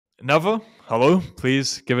Neva, hello.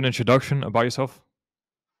 Please give an introduction about yourself.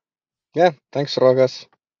 Yeah, thanks, Rogas.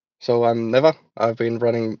 So I'm Neva. I've been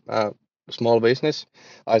running a small business.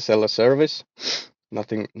 I sell a service,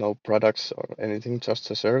 nothing, no products or anything,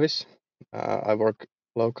 just a service. I work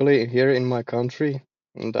locally here in my country,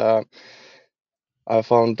 and I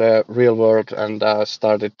found the real world and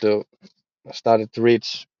started to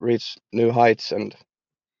reach new heights and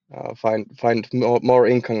find more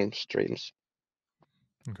income streams.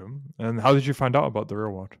 Okay. And how did you find out about the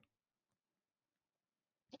real world?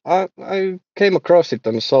 I came across it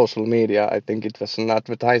on social media. I think it was an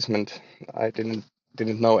advertisement. I didn't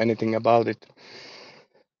know anything about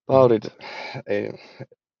Hmm. it uh,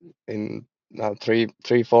 in now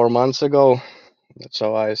 4 months ago.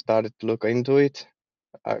 So I started to look into it.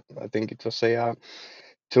 I think it was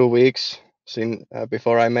 2 weeks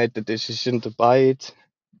before I made the decision to buy it.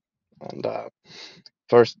 And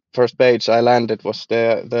first page I landed was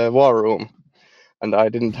the war room, and I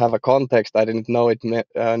didn't have a context. I didn't know it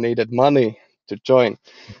needed money to join,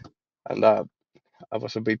 and I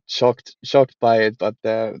was a bit shocked by it. But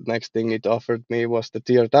the next thing it offered me was the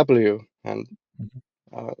tier W, and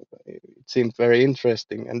uh, it seemed very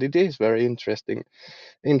interesting, and it is very interesting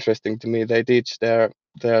to me. They teach their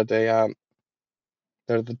they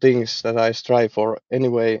they're the things that I strive for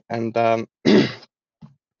anyway, and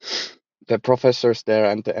the professors there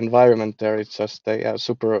and the environment there, it's just they are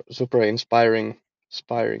super inspiring,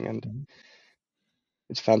 and Hmm.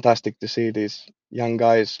 it's fantastic to see these young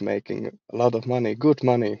guys making a lot of money, good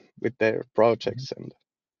money with their Hmm. projects and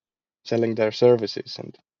selling their services,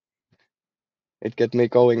 and it get me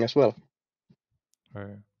going as well.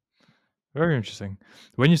 Right. Very interesting.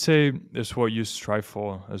 When you say it's what you strive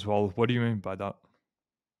for as well, what do you mean by that?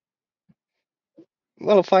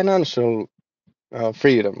 Well, financial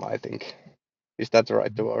freedom, I think. Is that the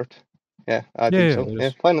right Mhm. word? Yeah, I Yeah, think yeah, so. it Yeah,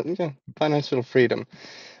 is. financial freedom.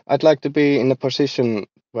 I'd like to be in a position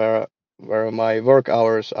where my work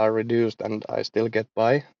hours are reduced and I still get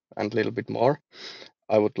by and a little bit more.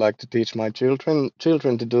 I would like to teach my children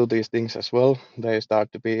to do these things as well. They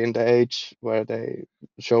start to be in the age where they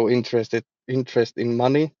show interest in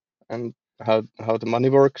money and how the money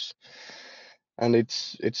works. And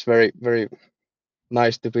it's very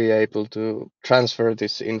nice to be able to transfer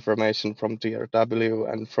this information from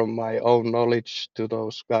TRW and from my own knowledge to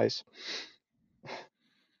those guys.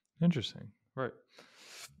 Interesting. Right.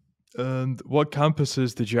 And what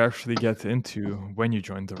campuses did you actually get into when you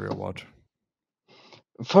joined the real world?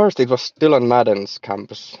 First, it was still on Madden's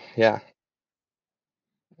campus. Yeah,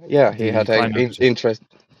 he The had a finance system. interest.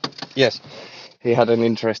 Yes, he had an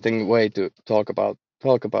interesting way to talk about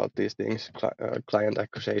these things, client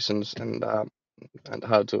acquisitions, and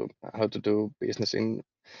how to do business in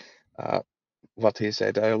uh, what he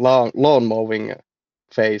said, a lawn mowing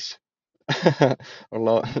phase,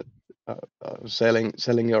 or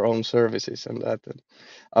selling your own services and that. And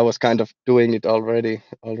I was kind of doing it already,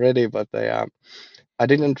 but I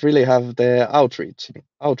didn't really have the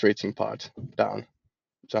outreaching part down.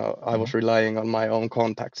 So I Hmm. was relying on my own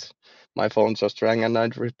contacts. My phone just rang and I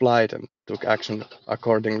replied and took action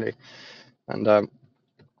accordingly. And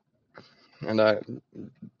and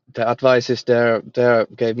the advices there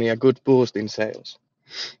gave me a good boost in sales.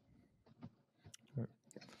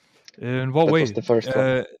 In what That was way? the first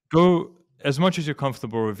one. Go as much as you're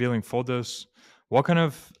comfortable revealing for this. What kind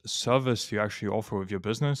of service do you actually offer with your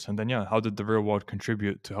business? And then, yeah, how did the real world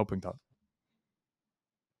contribute to helping that?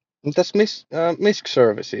 And that's MISC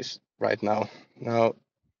services right now. Now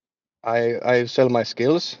I sell my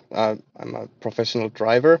skills. I'm a professional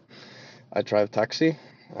driver. I drive taxi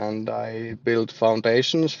and I build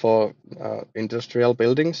foundations for industrial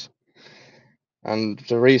buildings. And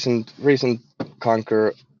the recent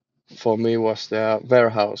conquer for me was the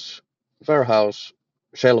warehouse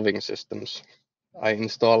shelving systems. I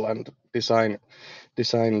install and design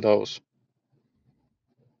those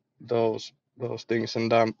things,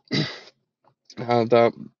 and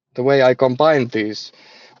the way I combined these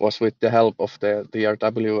was with the help of the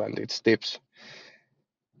DRW and its tips.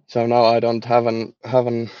 So now I don't have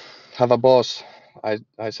a boss.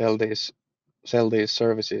 I sell these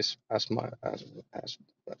services as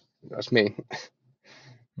as me,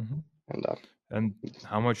 Hmm. and And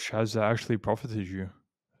how much has that actually profited you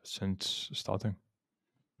since starting?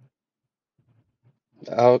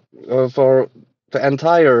 for the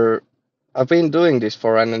entire I've been doing this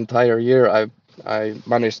for an entire year. I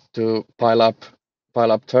managed to pile up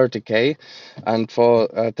 30K, and for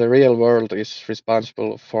the real world is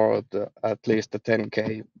responsible for at least the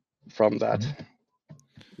 10K from that. Hmm.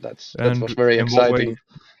 That was And very in what way? exciting.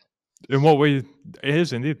 In what way? It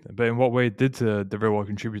is indeed, but in what way did the real world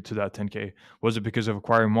contribute to that 10K? Was it because of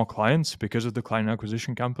acquiring more clients, because of the client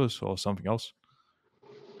acquisition campus, or something else?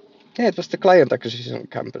 Yeah, it was the client acquisition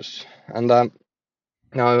campus, and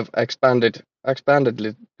now I've expanded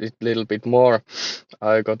it little bit more.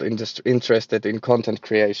 I got interested in content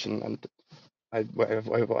creation, and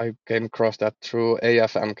I came across that through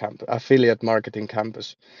AFM campus, affiliate marketing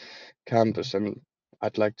campus, and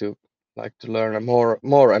I'd like to learn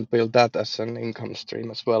more and build that as an income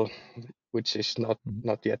stream as well, which is Mhm.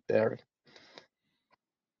 not yet there.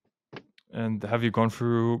 And have you gone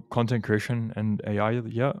through content creation and AI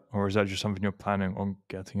yet, or is that just something you're planning on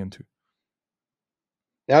getting into?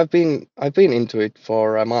 Yeah, I've been into it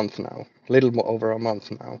for a month now, a little more over a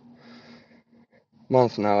month now,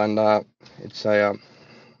 and it's a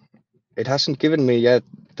it hasn't given me yet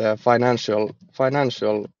the financial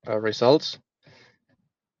results,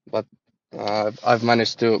 but I've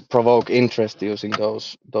managed to provoke interest using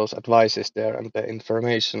those advices there and the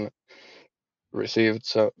information received,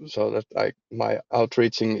 so that my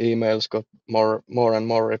outreaching emails got more and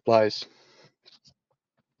more replies.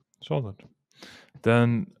 Solid.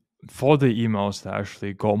 Then for the emails that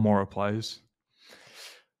actually got more replies,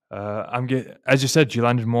 as you said, you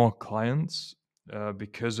landed more clients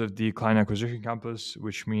because of the client acquisition campus,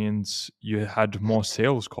 which means you had more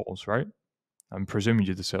sales calls, right? I'm presuming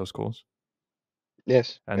you did sales calls.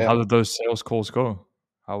 Yes, And yeah. how did those sales calls go?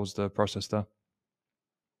 How was the process there?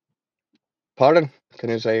 Pardon? Can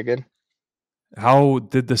you say again? How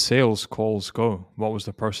did the sales calls go? What was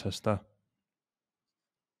the process there?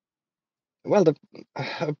 Well, the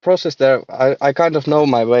process there, I kind of know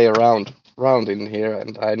my way around in here,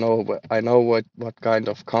 and I know what kind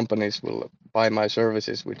of companies will buy my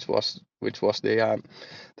services, which was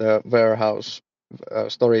the warehouse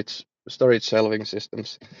storage shelving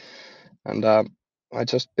systems, and I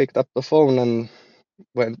just picked up the phone and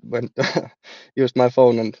went used my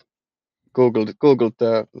phone and googled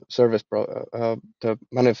the the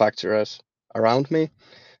manufacturers around me.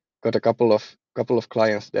 Got a couple of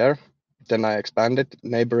clients there. Then I expanded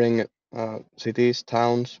neighboring cities,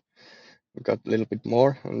 towns. Got a little bit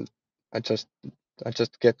more, and I just I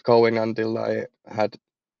just kept going until I had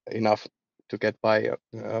enough to get by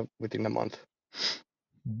within a month.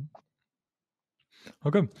 Mhm.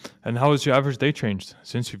 Okay. And how has your average day changed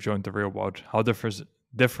since you've joined the real world? How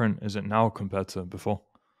different is it now compared to before?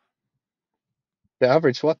 The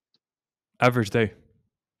average what? Average day.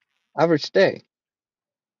 Average day.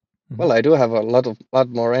 Mhm. Well, I do have a lot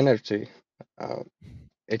more energy. Uh,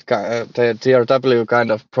 the TRW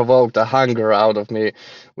kind of provoked a hunger out of me,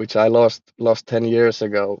 which I lost 10 years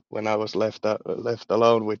ago when I was left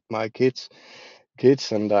alone with my kids,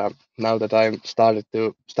 and now that I'm started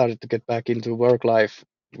to get back into work life,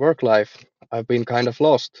 I've been kind of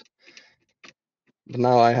lost. But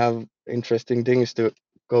now I have interesting things to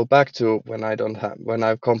go back to when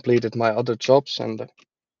I've completed my other jobs, and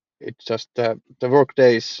it's just the work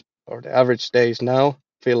days or the average days now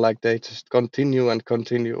feel like they just continue and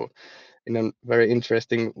continue in a very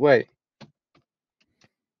interesting way.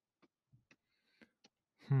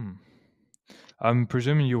 Hmm. I'm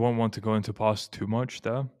presuming you won't want to go into past too much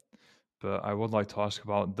there, but I would like to ask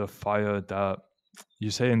about the fire that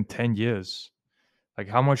you say in 10 years. Like,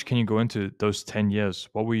 how much can you go into those 10 years?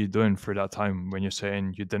 What were you doing for that time when you're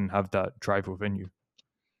saying you didn't have that drive within you?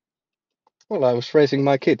 Well, I was raising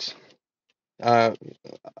my kids. Uh,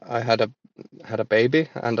 I had a baby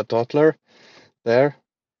and a toddler there,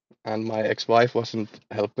 and my ex-wife wasn't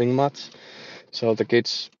helping much. So the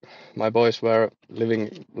kids, my boys, were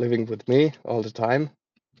living with me all the time,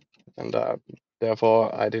 and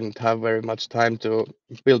therefore I didn't have very much time to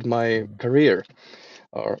build my Mm, career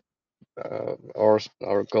or or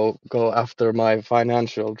go after my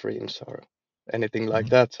financial dreams or anything like mhm,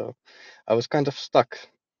 that. So I was kind of stuck,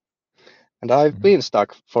 and I've mhm, been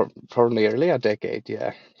stuck for nearly a decade.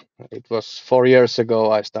 Yeah, it was 4 years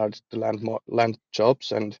ago I started to land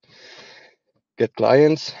jobs and get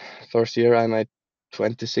clients. First year I made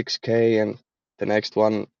 26K, and the next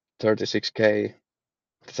one 36K.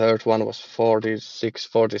 The third one was 46,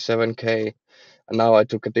 47K, and now I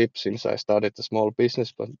took a dip since I started a small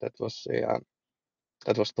business, but that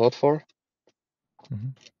was thought for.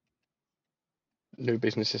 mhm. New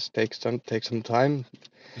businesses take some time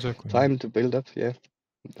Exactly. Yeah. time to build up. Yeah,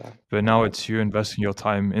 and, But now it's you investing your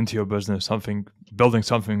time into your business, building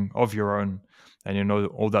something of your own, and you know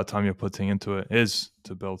all that time you're putting into it is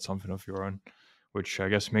to build something of your own, which I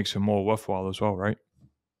guess makes it more worthwhile as well, right?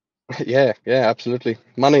 yeah, absolutely.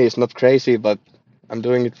 Money is not crazy, but I'm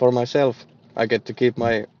doing it for myself. I get to keep Mm.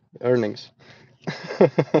 my earnings.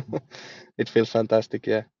 It feels fantastic.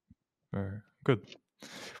 Yeah. Good.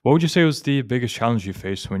 What would you say was the biggest challenge you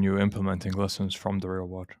faced when you were implementing lessons from the real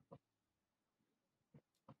world?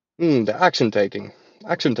 The action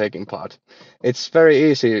taking part. It's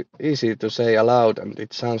very easy to say aloud, and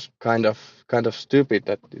it sounds kind of stupid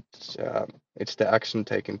that it's the action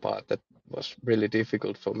taking part that was really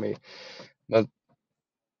difficult for me. But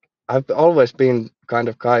I've always been kind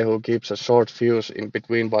of guy who keeps a short fuse in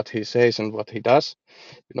between what he says and what he does,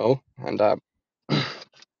 and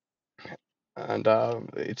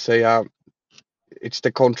it's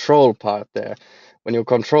the control part there. When you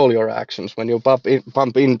control your actions, when you bump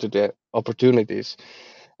into the opportunities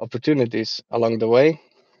along the way,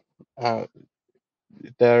 uh,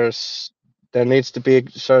 there's there needs to be a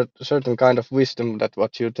certain kind of wisdom that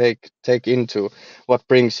what you take into what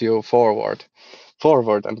brings you forward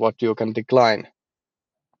and what you can decline,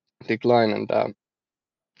 and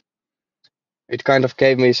it kind of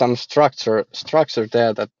gave me some structure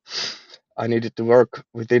there that I needed to work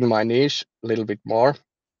within my niche a little bit more,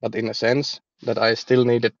 but in a sense that I still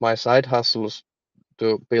needed my side hustles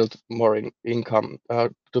to build more income,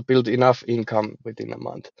 to build enough income within a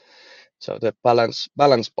month. So the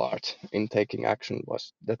balance part in taking action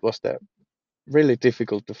was the really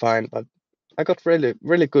difficult to find, but I got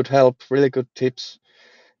really good help, really good tips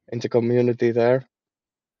in the community there,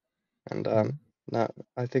 and Mhm. now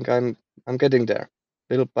I think I'm getting there,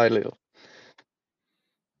 little by little.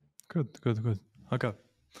 Good, good, good. Okay.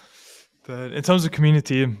 But in terms of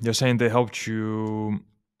community, you're saying they helped you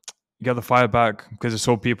get the fire back because it's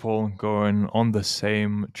all people going on the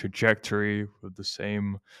same trajectory with the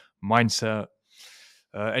same mindset.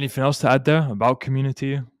 Anything else to add there about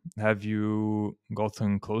community? Have you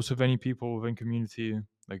gotten close with any people within community,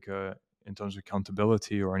 like in terms of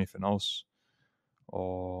accountability or anything else?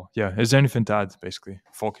 Or yeah, is there anything to add basically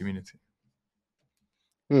for community?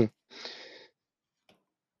 Hmm.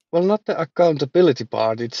 Well, not the accountability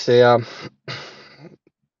part. It's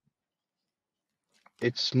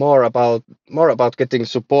more about getting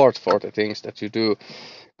support for the things that you do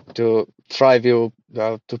to drive you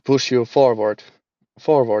to push you forward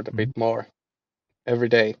a bit Mhm, more every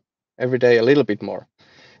day, every day a little bit more.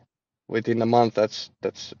 Within a month,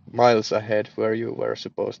 that's miles ahead where you were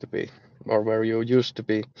supposed to be or where you used to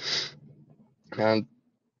be, and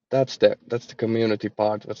that's the community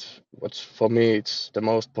part. What's for me, it's the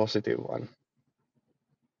most positive one.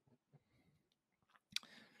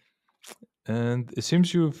 and it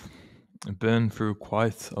seems you've been through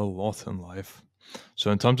quite a lot in life.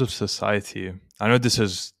 So, in terms of society, I know this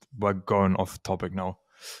is we're going off topic now.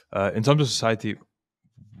 In terms of society,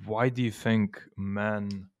 why do you think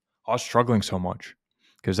men are struggling so much?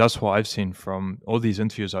 Because that's what I've seen from all these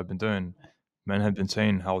interviews I've been doing. Men have been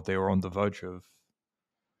saying how they were on the verge of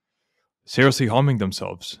seriously harming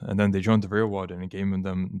themselves, and then they joined the real world and it gave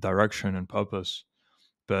them direction and purpose.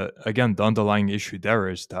 But again, the underlying issue there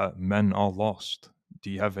is that men are lost. Do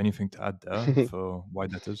you have anything to add there for why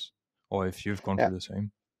that is? Or if you've gone Yeah, through the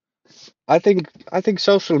same? I think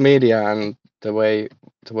social media and the way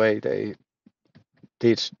they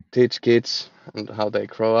teach kids and how they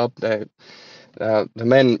grow up, the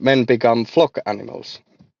men become flock animals,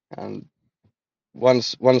 and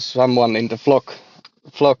once someone in the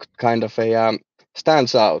flock kind of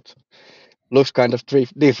stands out, looks kind of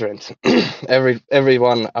different.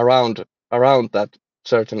 Everyone around that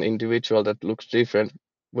certain individual that looks different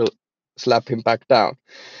will slap him back down,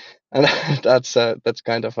 and that's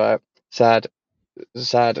kind of a sad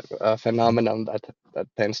Mhm, phenomenon that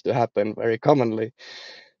tends to happen very commonly.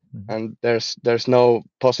 mhm, And there's no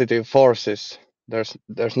positive forces.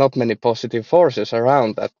 There's not many positive forces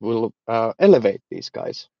around that will elevate these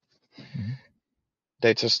guys. mhm,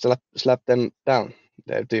 They just slap them down.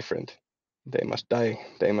 They're different. They must die.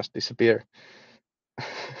 They must disappear.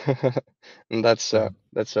 And damn.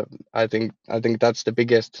 I think that's the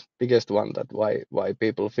biggest one, that why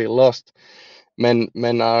people feel lost. Men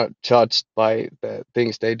are judged by the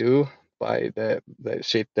things they do, by the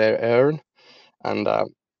shit they earn, and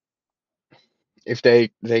if they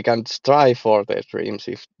can't strive for their dreams,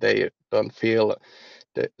 if they don't feel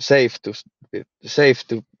safe to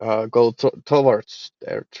go towards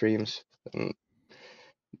their dreams, then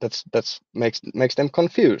that's makes them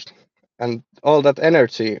confused, and all that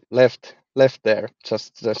energy left there,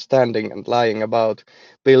 just standing and lying about,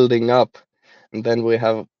 building up, and then we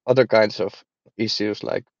have other kinds of issues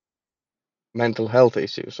like mental health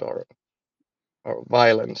issues, or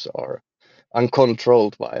violence, or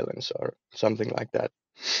uncontrolled violence, or something like that.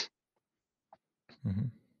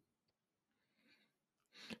 Mhm.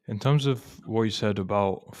 In terms of what you said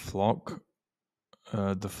about flock,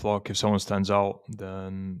 the flock. If someone stands out,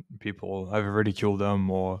 then people either ridicule them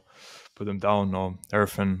or put them down or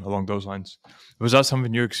everything along those lines. Was that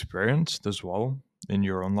something you experienced as well in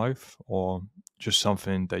your own life, or just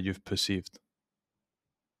something that you've perceived?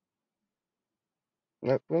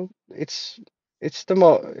 Well, it's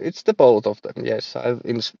the both of them. Yes, I've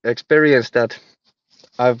experienced that.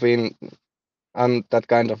 I've been I'm that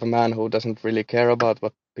kind of a man who doesn't really care about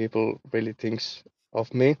what people really thinks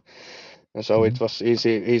of me, and so Hmm. it was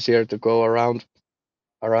easier to go around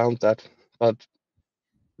that. But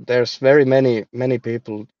there's very many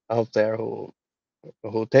people out there who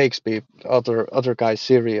takes other guys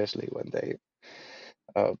seriously when they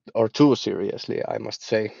or too seriously, I must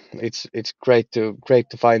say. It's great to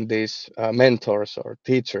find these mentors or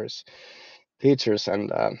teachers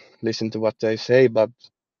and listen to what they say, but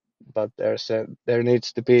there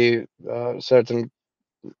needs to be certain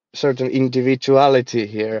individuality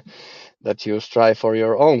here, that you strive for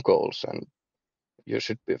your own goals, and you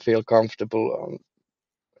should feel comfortable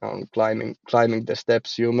on climbing the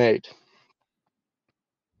steps you made.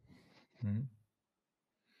 Hmm.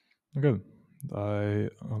 Good. I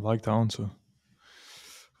like the answer.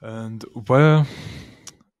 And where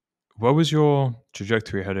was your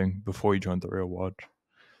trajectory heading before you joined the real world?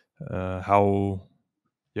 How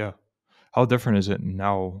yeah, how different is it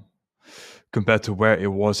now compared to where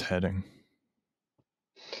it was heading?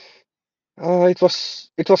 It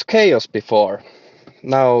was chaos before.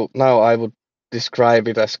 Now I would describe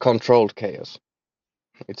it as controlled chaos.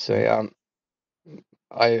 It's Mm, a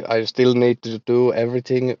I still need to do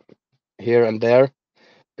everything here and there,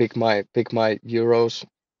 pick my euros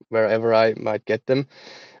wherever I might get them,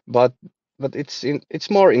 but it's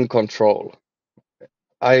more in control.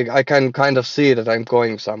 I can kind of see that I'm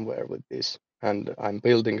going somewhere with this, and I'm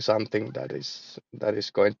building something that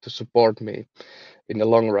is going to support me in the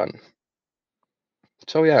long run.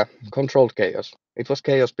 So yeah, mm. controlled chaos. It was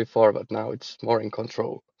chaos before, but now it's more in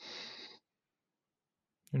control.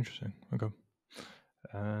 Interesting. Okay.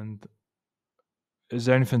 And is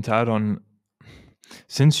there anything to add on?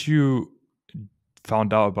 Since you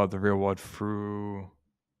found out about the real world through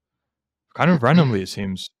kind of randomly, it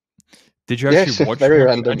seems. Did you actually Yes, watch very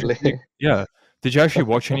much Andrew randomly. Tate? Yeah. Did you actually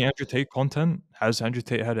watch any Andrew Tate content? Has Andrew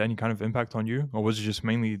Tate had any kind of impact on you, or was it just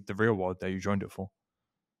mainly the real world that you joined it for?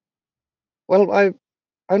 Well,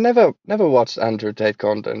 I never watched Andrew Tate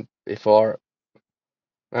content before.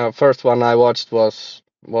 First one I watched was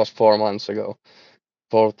 4 months ago,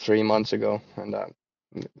 3 months ago, and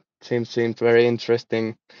it seemed very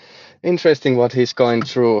interesting. Interesting what he's going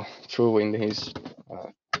through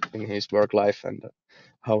uh, in his work life, and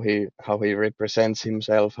how he represents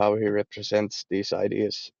himself, how he represents these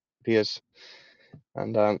ideas,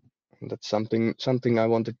 and that's something I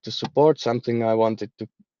wanted to support, something I wanted to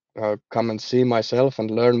come and see myself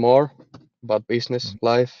and learn more about business Mm,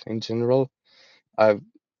 life in general. I've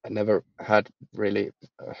I never had really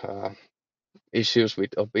uh, issues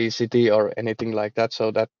with obesity or anything like that,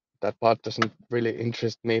 so that part doesn't really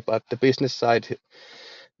interest me. But the business side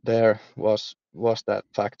there was that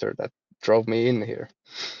factor that drove me in here,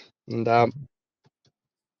 and mhm,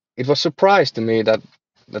 it was surprise to me that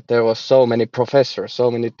there was so many professors, so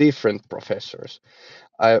many different professors.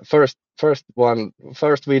 I first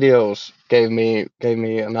videos gave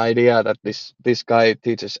me an idea that this guy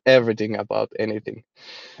teaches everything about anything,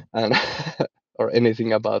 and or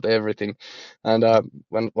anything about everything. And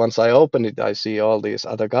when once I opened it, I see all these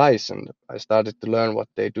other guys, and I started to learn what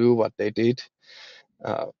they do, what they did,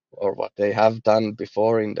 or what they have done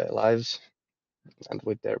before in their lives and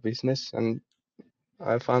with their business. And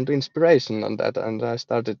I found inspiration on that, and I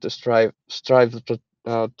started to strive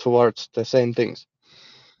towards the same things.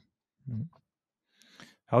 mhm.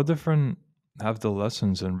 How different have the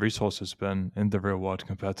lessons and resources been in the real world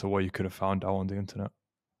compared to what you could have found out on the internet?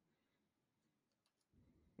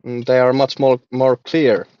 They are much more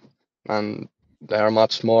clear, and they are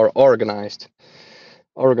much more organized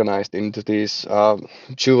into these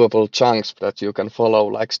chewable chunks that you can follow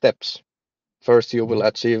like steps. First, you will Mhm,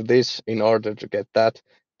 achieve this in order to get that.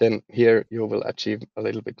 Then here you will achieve a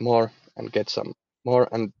little bit more and get some more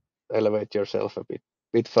and elevate yourself a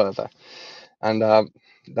bit further. And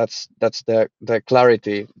that's the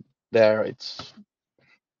clarity there.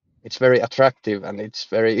 It's very attractive, and it's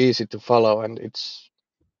very easy to follow, and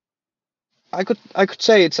I could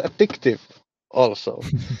say it's addictive also,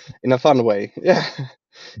 in a fun way. Yeah,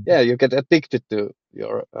 mhm. yeah, you get addicted to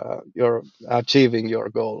your achieving your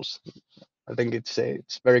goals. I think it's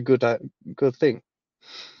very good thing.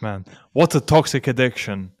 Man, what a toxic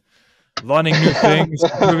addiction. Learning new things,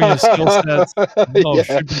 improving your skill sets. No, Yeah.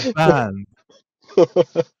 should be banned.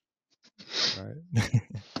 right?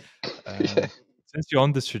 Yeah. And since you're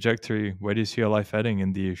on this trajectory, where do you see your life heading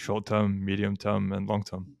in the short term, medium term, and long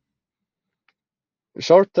term?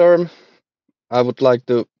 Short term, I would like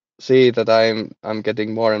to see that I'm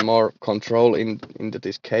getting more and more control into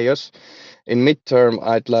this chaos. In midterm,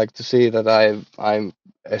 I'd like to see that I'm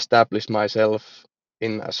established myself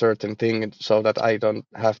in a certain thing so that I don't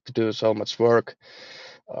have to do so much work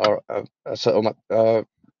or so much.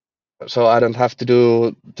 So I don't have to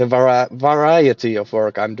do the variety of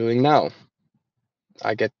work I'm doing now.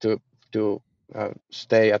 I get to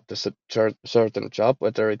stay at the certain job,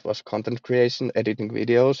 whether it was content creation, editing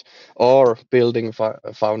videos, or building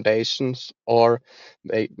foundations, or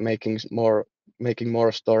making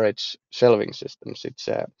more storage shelving systems. It's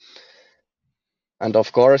and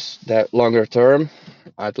of course the longer term,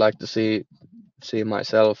 I'd like to see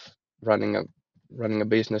myself running a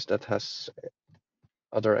business that has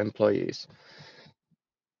other employees.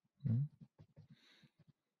 Mhm.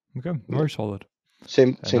 Okay, Yeah. very solid.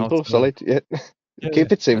 And now Simple, to solid. Yeah. yeah, yeah.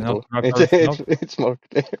 Keep it And now to simple. wrap everything up. It's more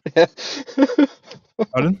clear. Yeah.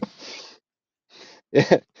 Pardon?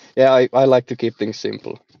 Yeah, yeah. I like to keep things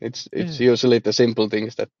simple. It's Yeah. usually the simple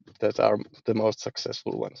things that are the most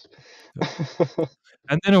successful ones. Yeah.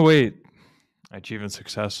 And in a way, achieving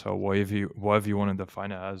success or whatever you want to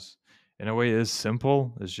define it as, in a way, is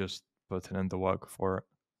simple. It's just putting in the work for it.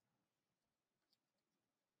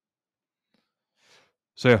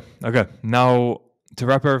 So yeah, okay. Now to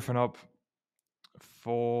wrap everything up,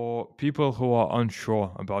 for people who are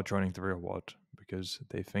unsure about joining the real world because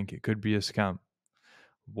they think it could be a scam,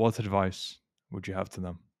 what advice would you have to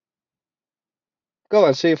them? Go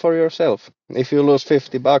and see for yourself. If you lose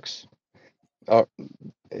 $50, or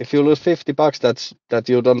if you lose $50, that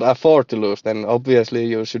you don't afford to lose. Then obviously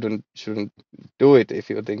you shouldn't do it if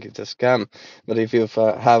you think it's a scam. But if you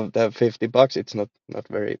have the $50, it's not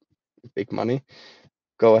very big money.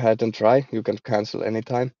 Go ahead and try. You can cancel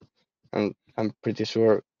anytime, and I'm pretty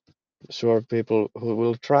sure people who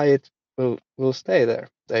will try it will stay there.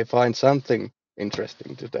 They find something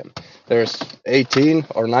interesting to them. There's 18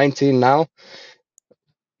 or 19 now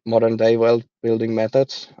modern day well building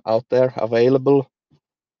methods out there available,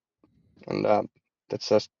 and that's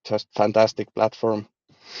just fantastic platform.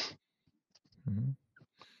 Mhm.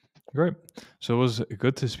 Great. So it was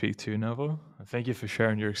good to speak to you, Neva. Thank you for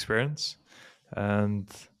sharing your experience. And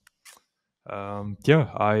yeah,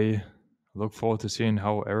 I look forward to seeing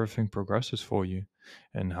how everything progresses for you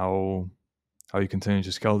and how you continue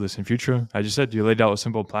to scale this in future. As you said, you laid out a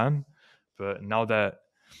simple plan, but now that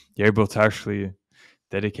you're able to actually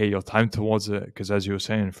dedicate your time towards it, because as you were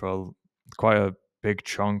saying, for quite a big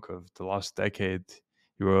chunk of the last decade,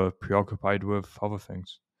 you were preoccupied with other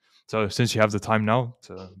things. So since you have the time now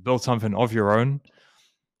to build something of your own,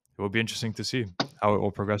 it will be interesting to see how it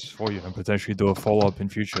all progresses for you and potentially do a follow up in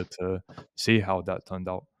future to see how that turned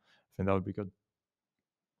out. I think that would be good.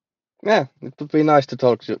 Yeah, it would be nice to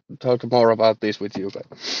talk more about this with you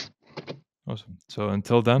guys. Awesome. So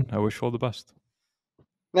until then, I wish you all the best.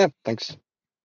 Yeah, thanks.